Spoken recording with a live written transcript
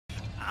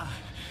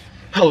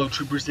Hello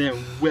troopers and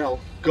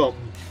welcome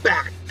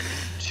back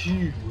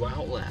to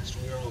Outlast.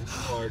 We're on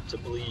part, I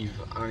believe,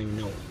 I don't even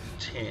know,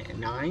 10,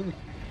 9?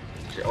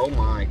 Oh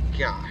my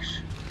gosh.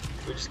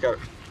 We just got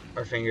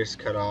our fingers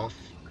cut off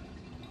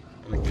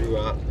and we threw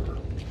up.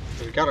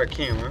 So we got our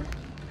camera.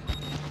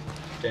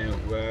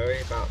 Don't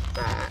worry about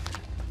that.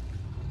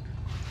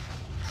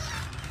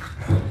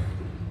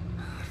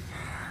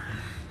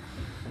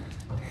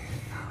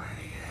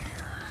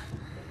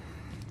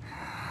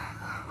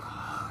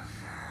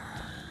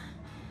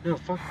 No,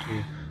 fuck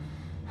you.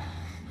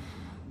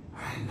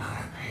 I'm not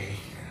a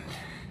patient.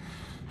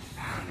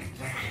 I'm an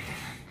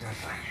executive,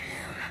 just like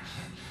him.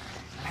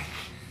 Like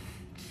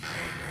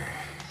Trigger.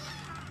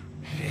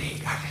 He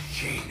got the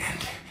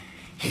treatment.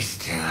 He's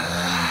still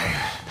alive.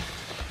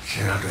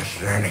 Killed with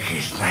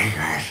Wernicke's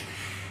snipers.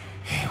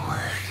 It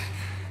worked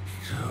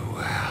so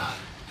well.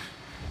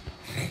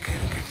 They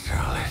couldn't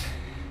control it.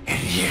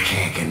 And you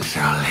can't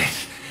control it.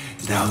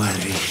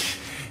 Nobody.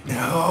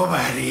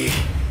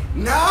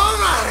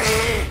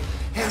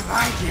 He'll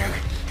find you.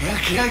 He'll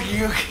kill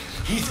you.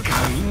 He's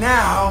coming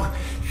now.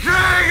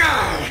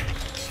 Trigger!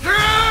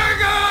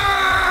 Trigger!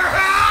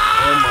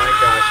 Oh my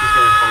gosh, he's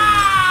gonna find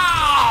me.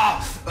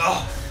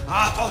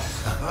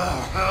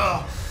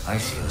 I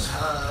see what's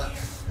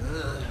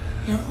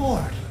You're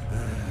bored.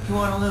 You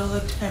want a little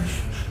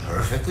attention.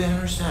 Perfectly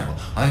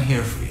understandable. I'm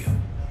here for you.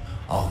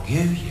 I'll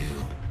give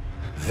you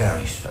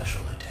very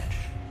special attention.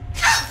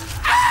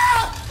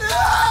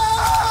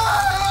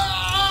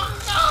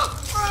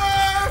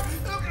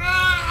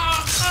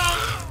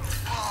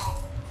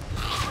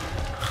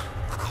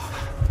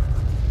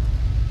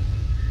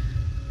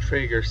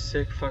 Traeger,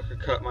 sick fucker,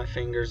 cut my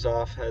fingers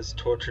off, has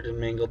tortured and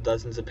mangled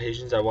dozens of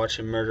patients. I watch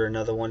him murder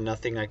another one,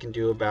 nothing I can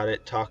do about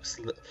it. Talks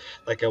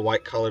like a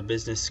white-collar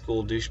business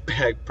school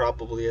douchebag,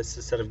 probably has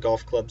a set of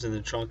golf clubs in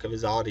the trunk of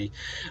his Audi.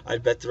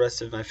 I'd bet the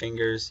rest of my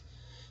fingers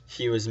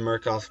he was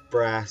Murkoff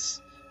brass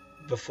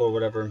before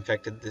whatever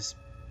infected this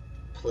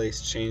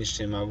place changed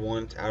him. I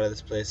want out of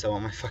this place. I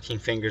want my fucking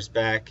fingers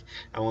back.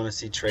 I want to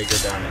see Traeger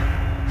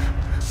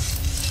die.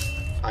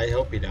 I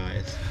hope he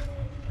dies.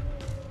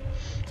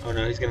 Oh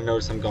no, he's gonna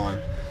notice I'm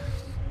gone.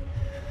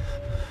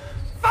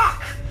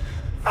 Fuck!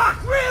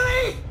 Fuck,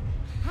 really?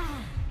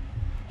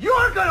 You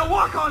aren't gonna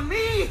walk on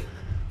me?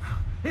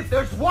 If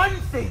there's one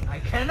thing I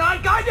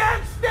cannot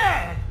goddamn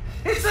stand,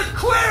 it's a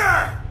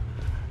quitter!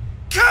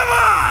 Come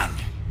on!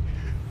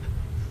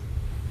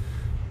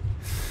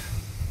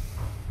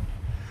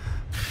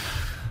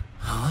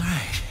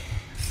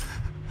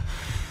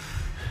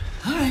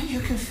 Alright,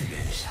 you can figure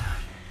this out.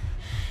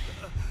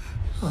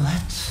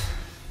 Let's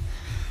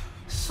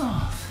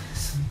solve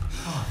some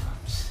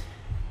problems.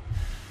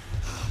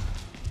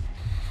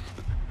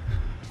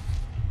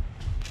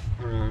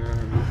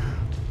 No.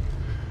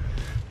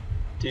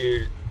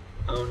 Dude,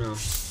 oh no.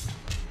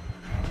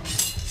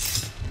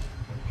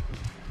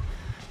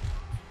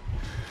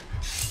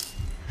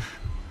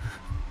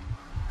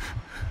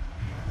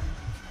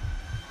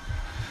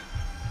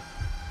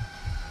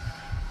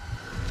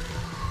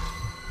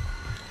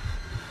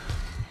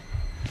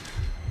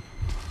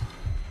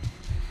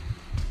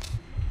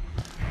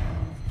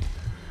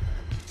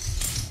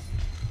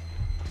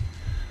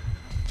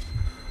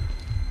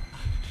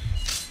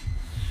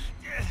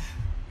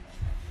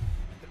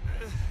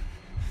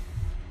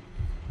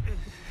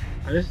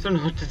 I just don't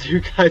know what to do,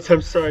 guys.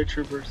 I'm sorry,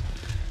 troopers.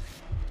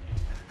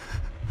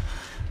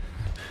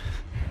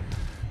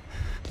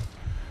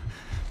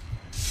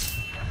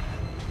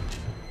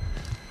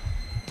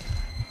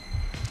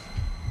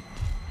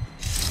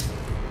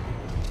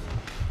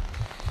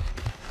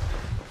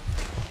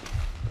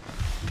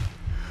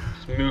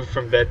 Just move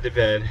from bed to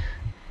bed.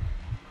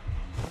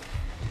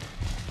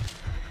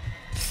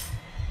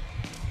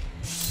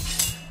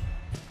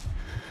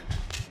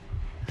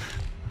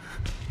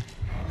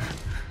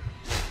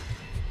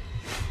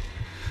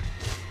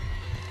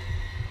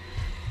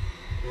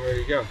 Where'd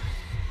he go?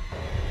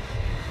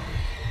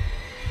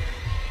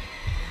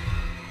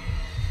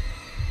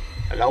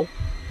 Hello?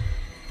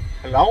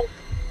 Hello?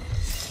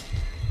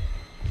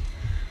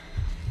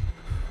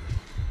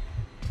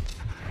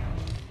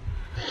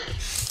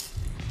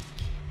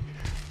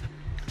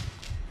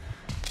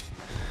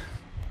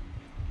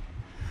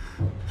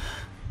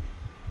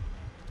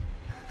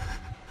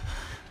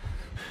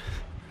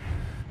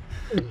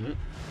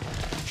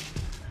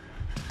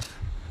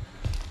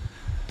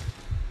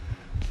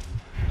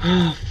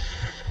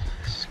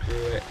 Screw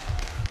it.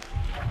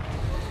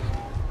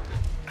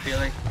 I feel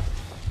like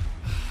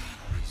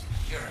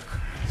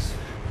Bureaucrats,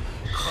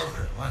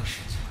 covert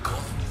functions,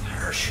 golden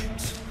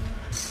parachutes.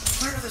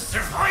 Where are the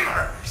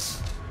survivors?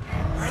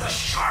 Where are the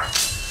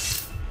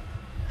sharks?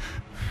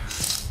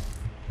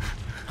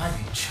 I've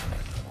been chumming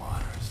the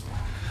waters long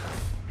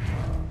enough.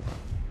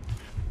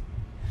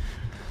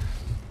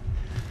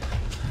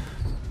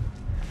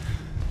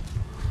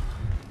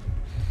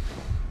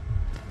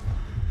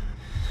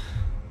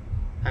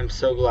 I'm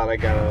so glad I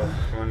got out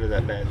from under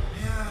that bed.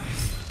 Yeah,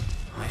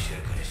 I should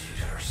have got his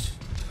feet first.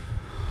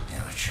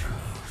 Amateur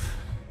move.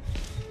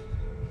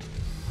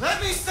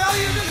 Let me sell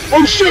you the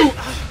Oh shoot!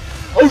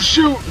 Oh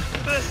shoot!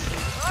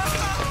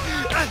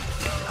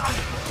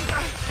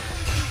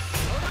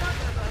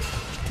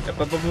 Get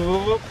the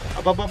hell up!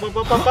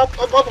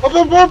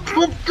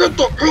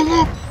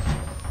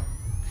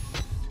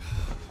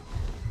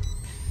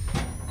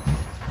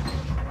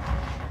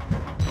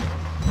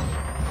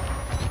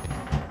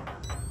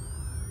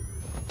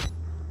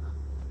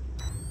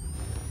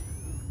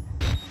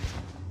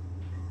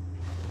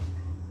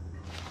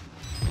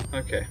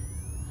 Okay.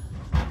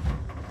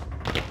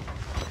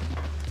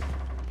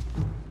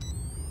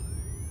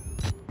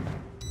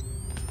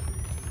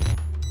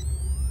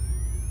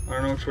 I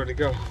don't know which way to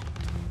go.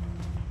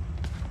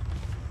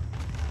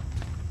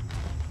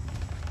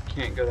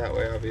 Can't go that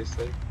way,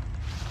 obviously.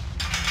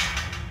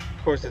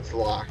 Of course, it's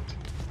locked.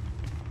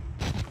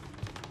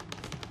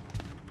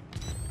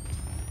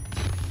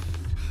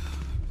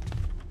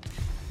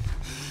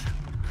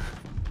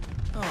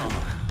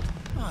 Oh,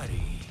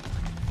 buddy.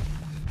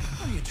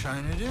 What are you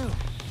trying to do?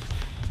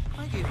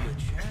 I gave you a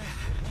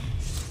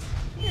chance.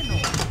 You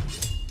know.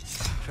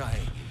 Try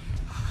it.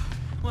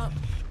 Well.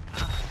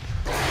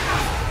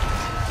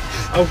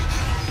 Oh,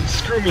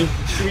 screw me.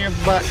 Screw me up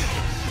the butt.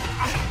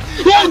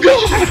 Oh,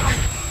 God!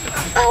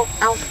 Ow,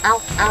 ow, ow,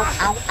 ow,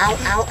 ow, ow,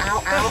 ow,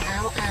 ow, ow,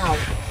 ow, ow.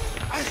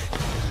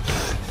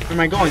 Where am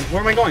I going?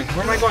 Where am I going?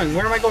 Where am I going?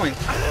 Where am I going?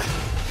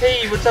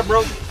 Hey, what's up,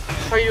 bro?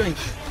 How are you doing?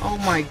 Oh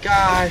my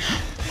gosh.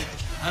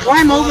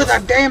 Climb over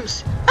that damn...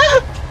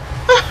 Ah!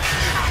 Ah!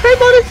 Hey,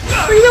 buddy!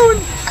 What are you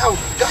doing? Oh,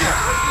 God.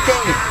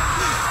 Dang it.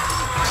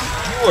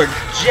 You are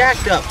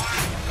jacked up.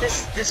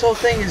 This whole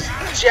thing is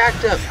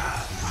jacked up.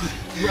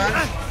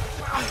 Run.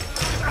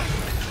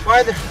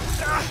 Why are there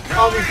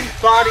all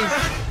these bodies?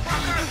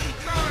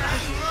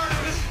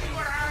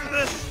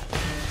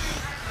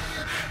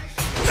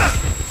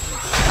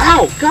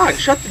 Ow! God,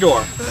 shut the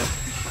door.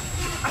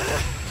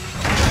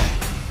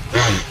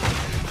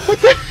 What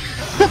the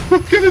hell am I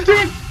gonna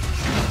do?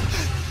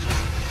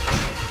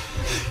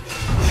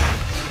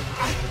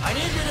 I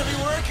need you to be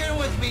working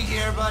with me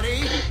here,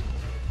 buddy.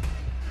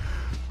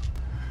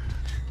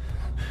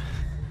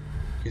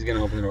 He's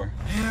gonna open the door.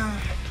 Yeah.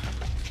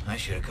 I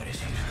should have got his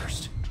feet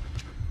first.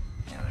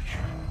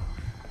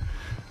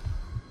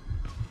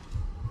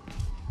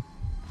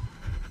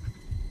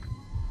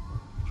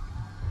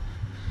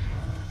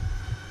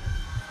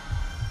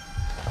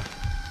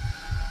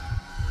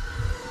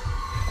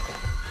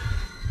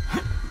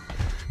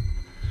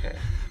 Okay.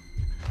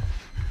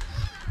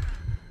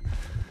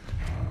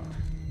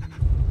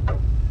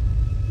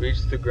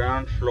 Reach the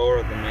ground floor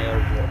of the mail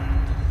ward.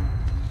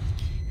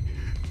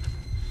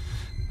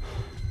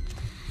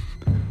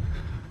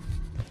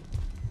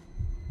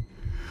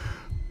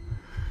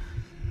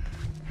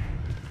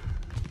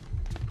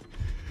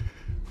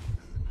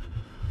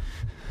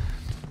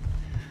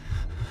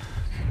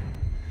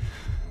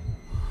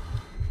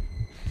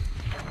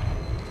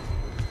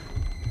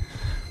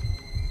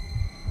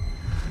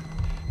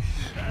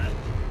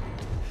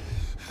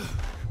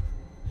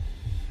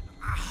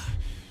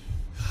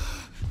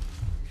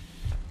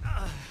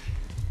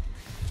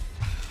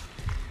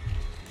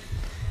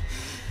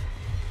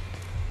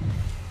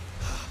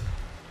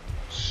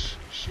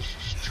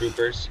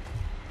 Troopers.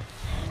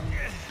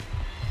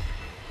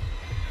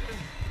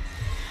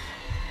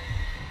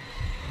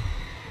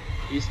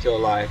 He's still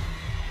alive.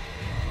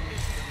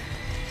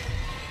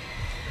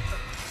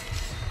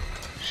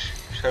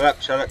 Shut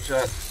up, shut up,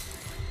 shut up.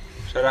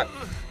 Shut up.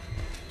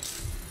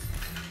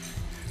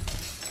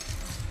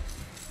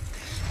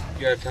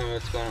 You gotta tell me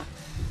what's going on.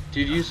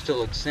 Dude, you still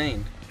look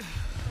sane.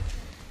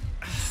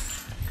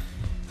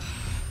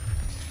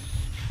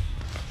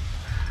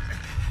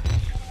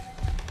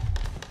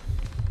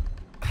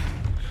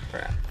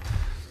 Crap.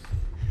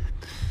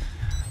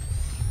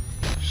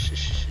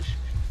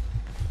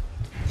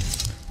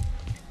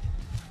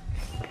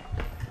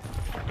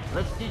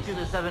 Let's teach you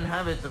the 7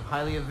 habits of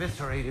highly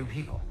eviscerated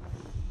people.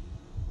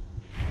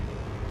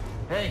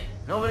 Hey,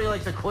 nobody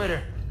likes a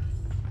quitter.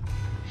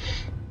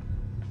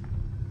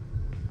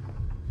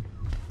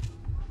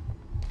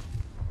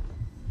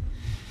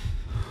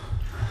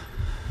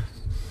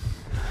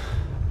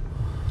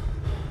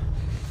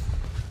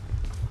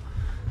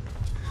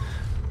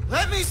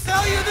 Let me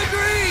sell you the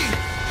green!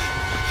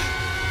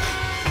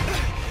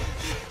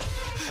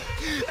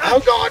 Oh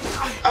God!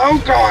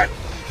 Oh God!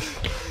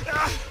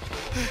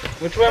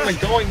 Which way am I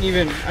going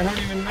even? I don't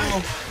even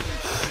know.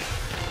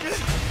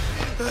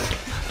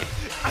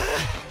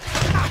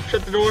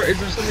 Shut the door. Is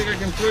there something I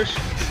can push?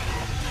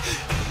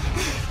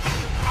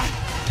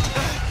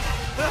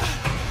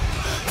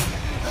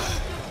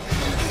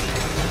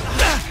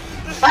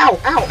 Ow!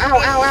 Ow! Ow!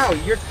 Ow! Ow!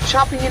 You're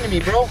chopping into me,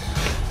 bro.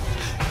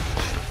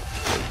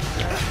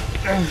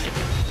 No!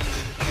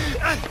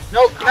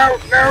 No! No!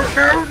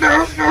 No!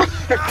 No! No!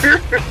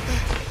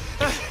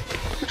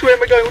 Which way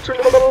am I going? Which way?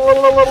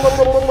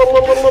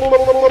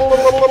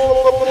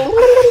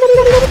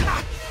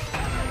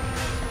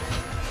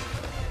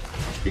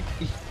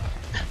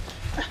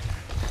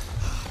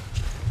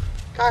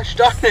 Gosh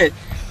darn it!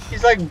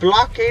 He's like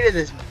blockaded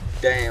this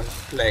damn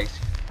place.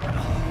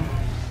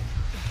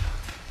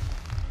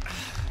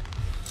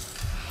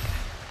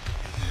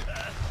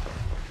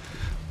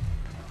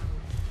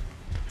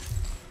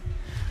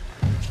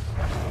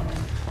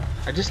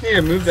 I just need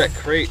to move that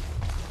crate.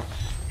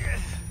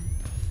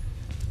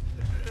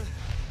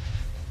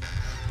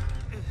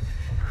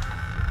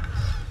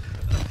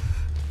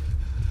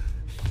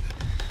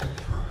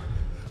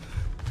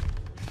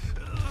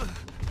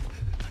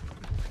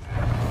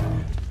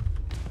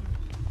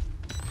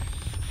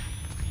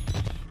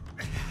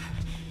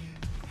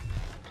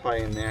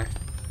 Play in there.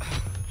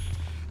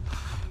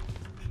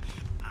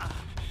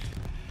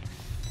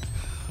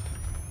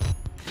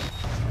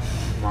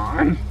 Come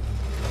on.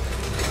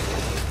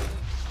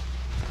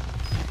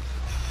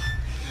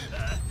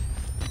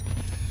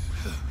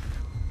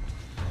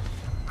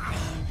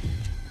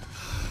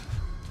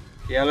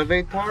 The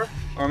elevator?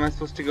 Or am I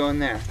supposed to go in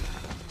there?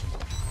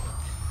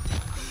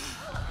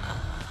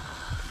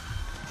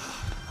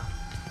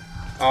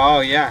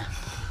 Oh yeah.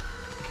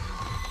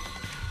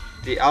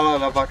 The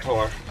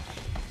elevator.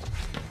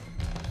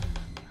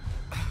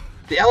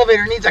 The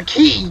elevator needs a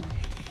key!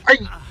 Are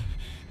you...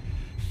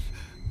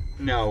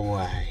 No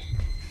way.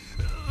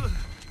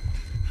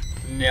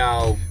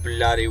 No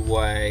bloody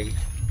way.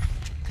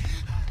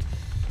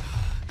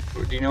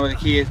 Do you know where the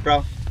key is,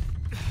 bro?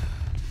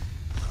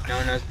 No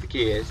one knows what the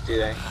key is, do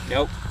they?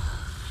 Nope.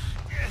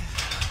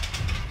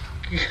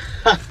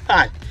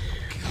 God.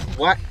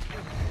 What?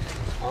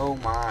 Oh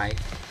my.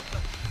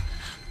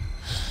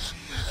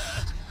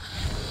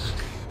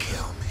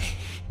 Kill me.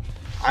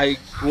 I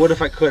would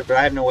if I could, but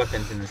I have no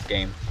weapons in this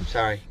game. I'm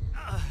sorry.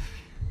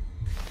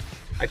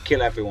 I'd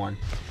kill everyone.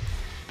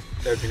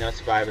 There would be no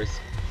survivors.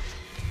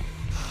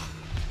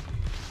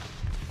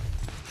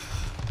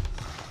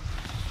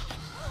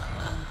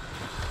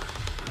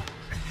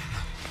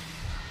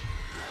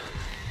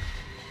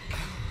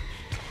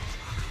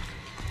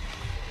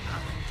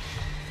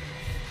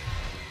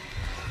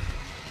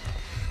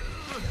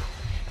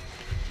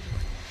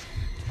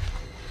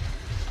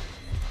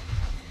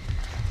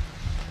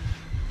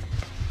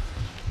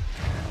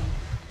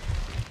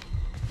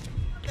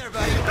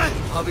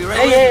 I'll be right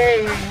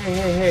Hey, with hey,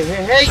 hey, hey,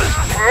 hey, hey,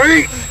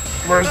 hey!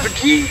 Where's the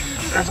key?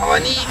 That's all I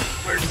need.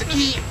 Where's the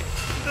key?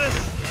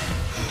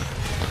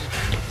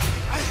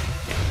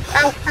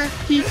 Ow!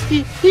 Key,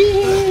 key, key,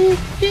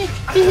 key,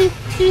 key, key,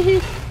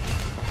 key,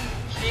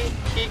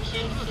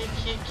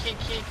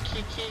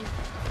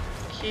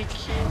 key,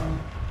 key.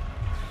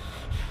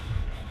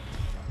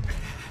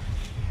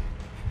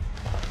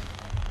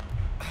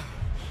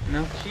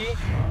 No key?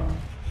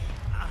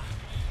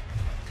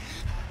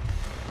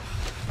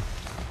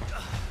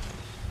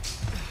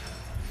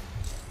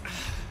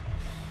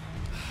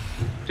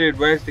 Dude,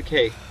 where's the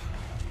key?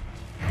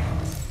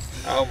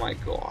 Oh my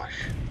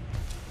gosh.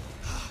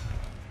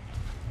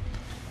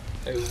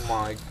 Oh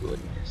my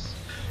goodness.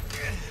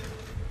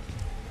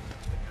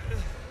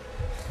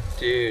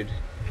 Dude.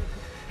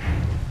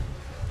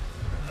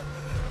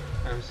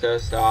 I'm so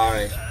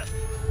sorry.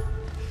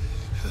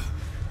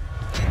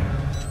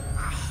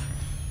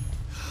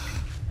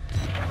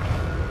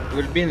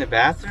 Would it be in the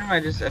bathroom? I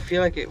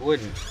feel like it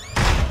wouldn't.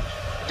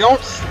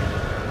 Don't!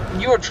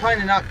 You are trying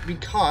to not be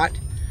caught.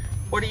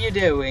 What are you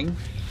doing?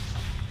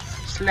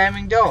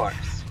 Slamming doors,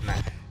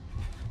 man.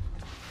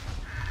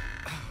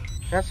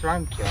 That's what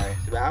I'm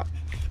curious about.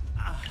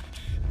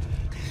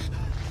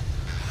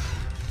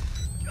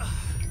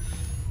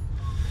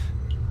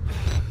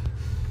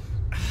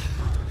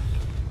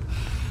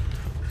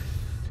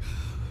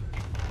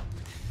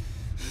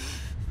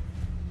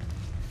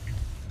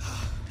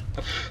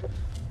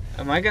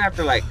 Am I gonna have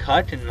to like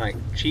cut and like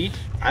cheat?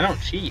 I don't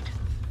cheat.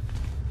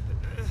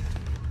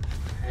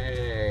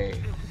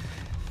 Hey.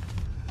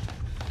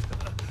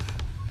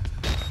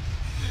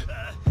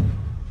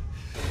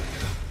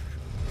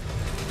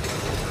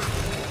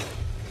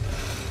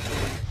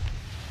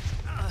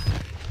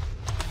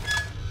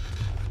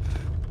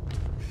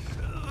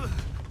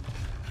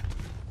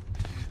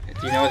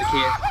 Do you know where the key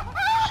is?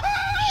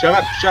 Shut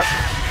up, shut up.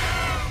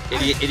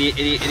 Idiot, idiot,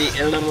 idiot, idiot.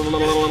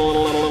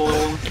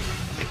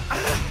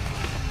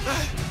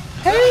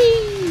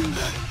 Hey!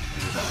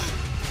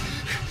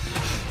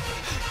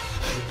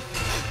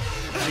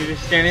 You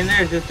just standing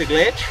there? Is this a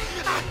glitch?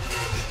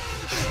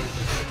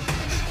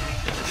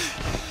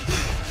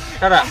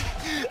 Shut up.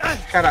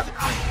 Shut up.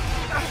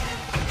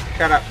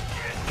 Shut up.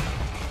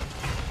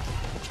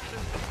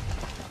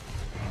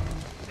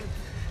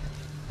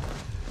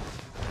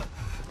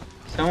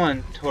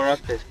 Someone tore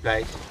up this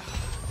place.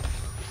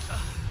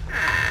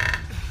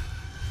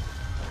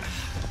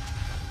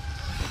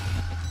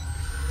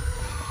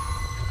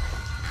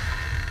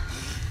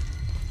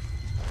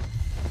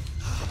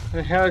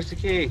 Where the hell is the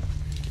key?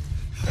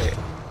 Wait.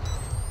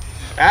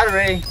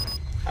 Battery!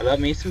 I love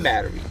me some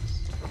batteries.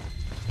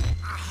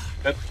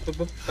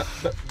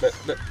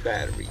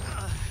 Batteries.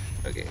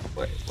 Okay,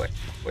 what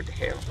the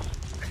hell?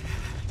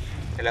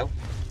 Hello?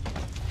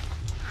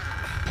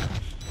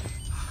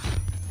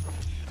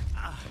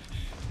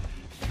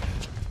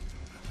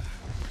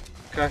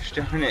 Gosh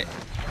darn it.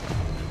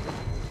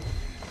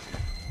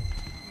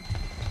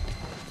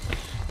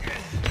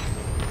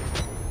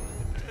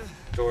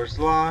 Door's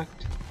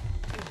locked.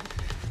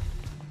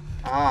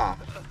 Ah.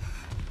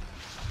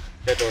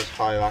 That door's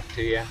probably locked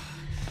too, yeah.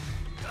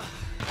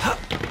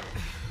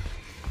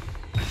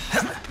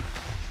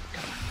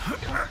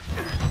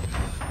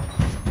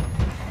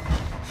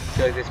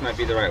 feel like this might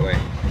be the right way.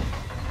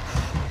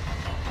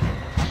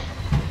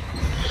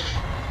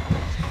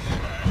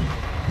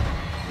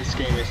 This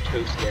game is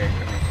too scary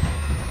for me.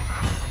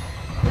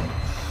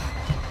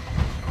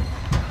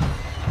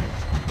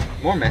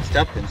 More messed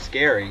up than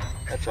scary.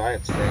 That's what I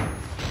have to say.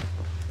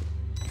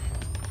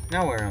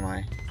 Now where am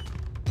I?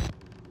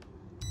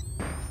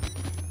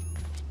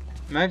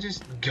 Am I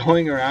just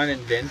going around in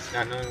vents,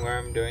 not knowing where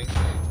I'm doing?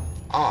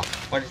 Ah,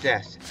 what is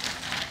this?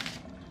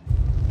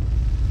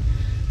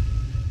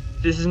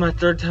 This is my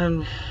third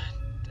time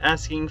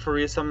asking for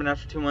reassignment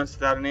after 2 months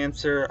without an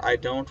answer. I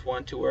don't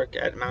want to work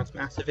at Mounts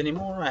Massive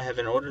anymore. I have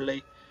an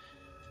orderly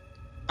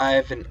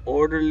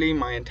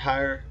my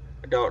entire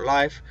adult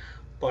life,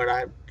 but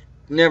I've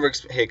never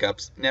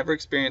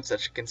experienced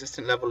such a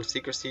consistent level of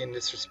secrecy and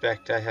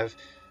disrespect. I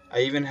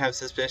even have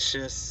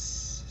suspicion.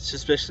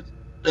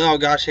 Oh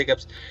gosh,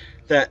 hiccups.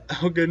 That,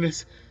 oh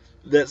goodness,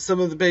 that some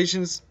of the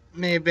patients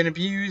may have been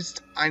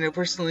abused. I know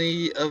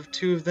personally of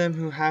 2 of them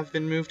who have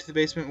been moved to the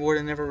basement ward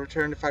and never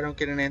returned. If I don't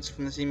get an answer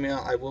from this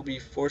email, I will be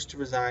forced to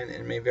resign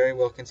and may very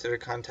well consider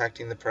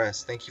contacting the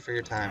press. Thank you for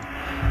your time.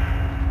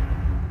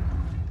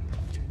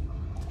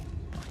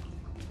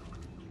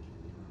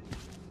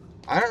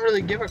 I don't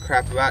really give a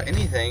crap about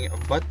anything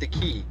but the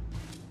key.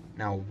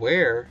 Now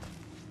where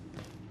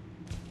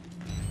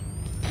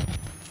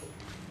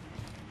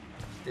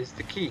is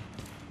the key?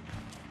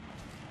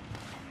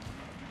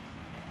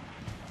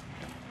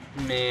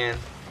 Man,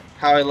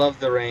 how I love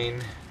the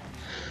rain.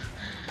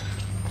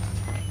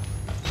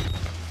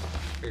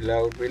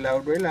 Reload,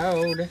 reload,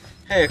 reload.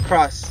 Hey, a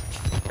cross.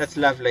 That's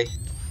lovely.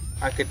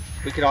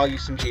 We could all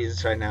use some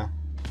Jesus right now.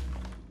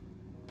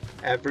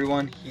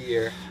 Everyone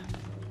here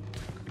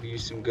could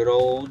use some good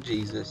old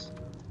Jesus.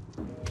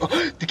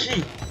 Oh, the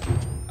key!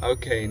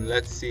 Okay,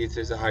 let's see if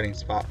there's a hiding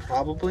spot.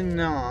 Probably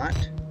not.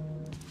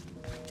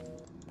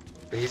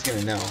 But he's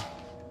gonna know.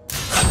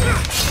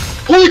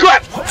 Holy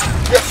crap!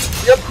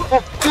 Yep.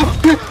 Oh,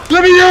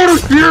 let me out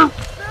of here!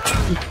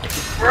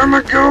 Where am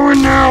I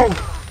going now?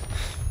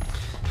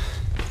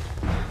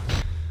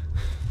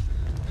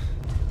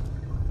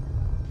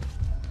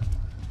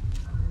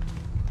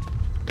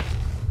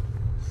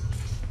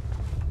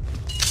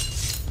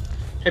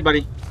 Hey,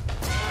 buddy.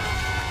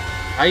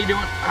 How you doing?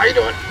 How you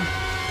doing?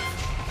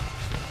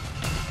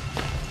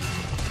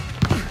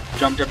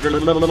 Jump, jump.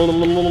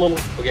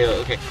 Okay,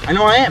 okay. I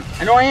know I am.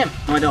 I know I am.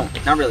 No, I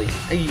don't. Not really.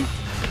 Hey.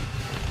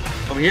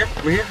 Over here,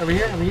 over here, over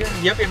here, over here.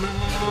 Yep, yep.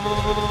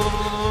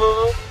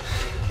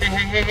 Hey,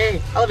 hey, hey,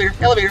 hey. Elevator,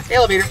 elevator,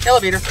 elevator,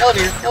 elevator,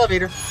 elevator,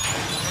 elevator.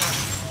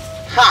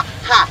 Ha,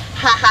 ha,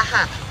 ha, ha,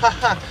 ha, ha,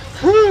 ha.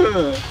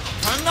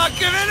 I'm not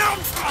giving up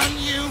on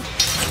you.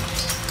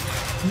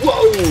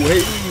 Whoa,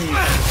 hey.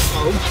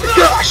 Oh my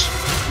gosh.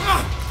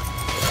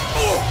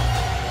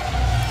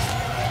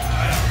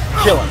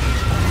 Kill him.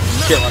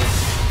 Kill him.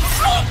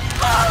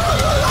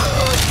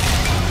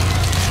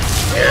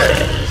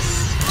 Yes.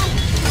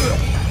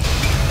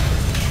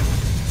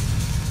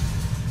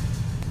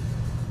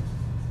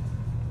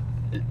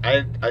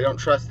 I don't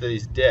trust that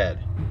he's dead.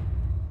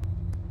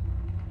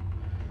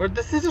 Where'd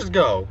the scissors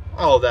go?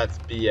 Oh, that's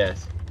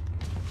BS.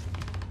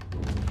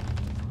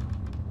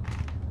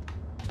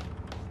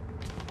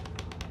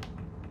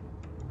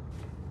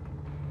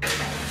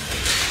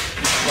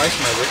 Slice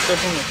my wrist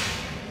open?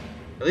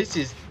 At least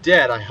he's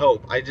dead, I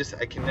hope. I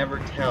can never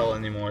tell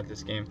anymore at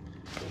this game.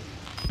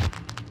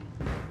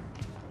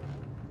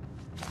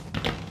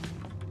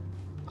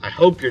 I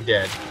hope you're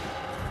dead.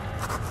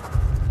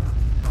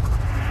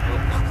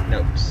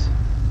 Notes.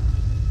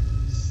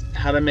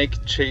 How to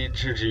make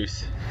changer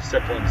juice.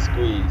 Step 1,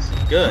 squeeze.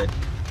 Good.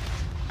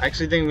 I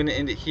actually think I'm going to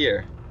end it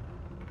here.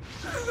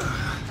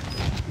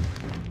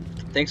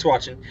 Thanks for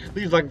watching.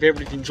 Leave a like and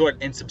favorite if you enjoyed,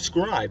 and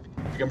subscribe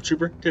to become a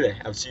trooper today.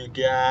 I'll see you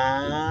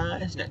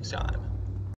guys next time.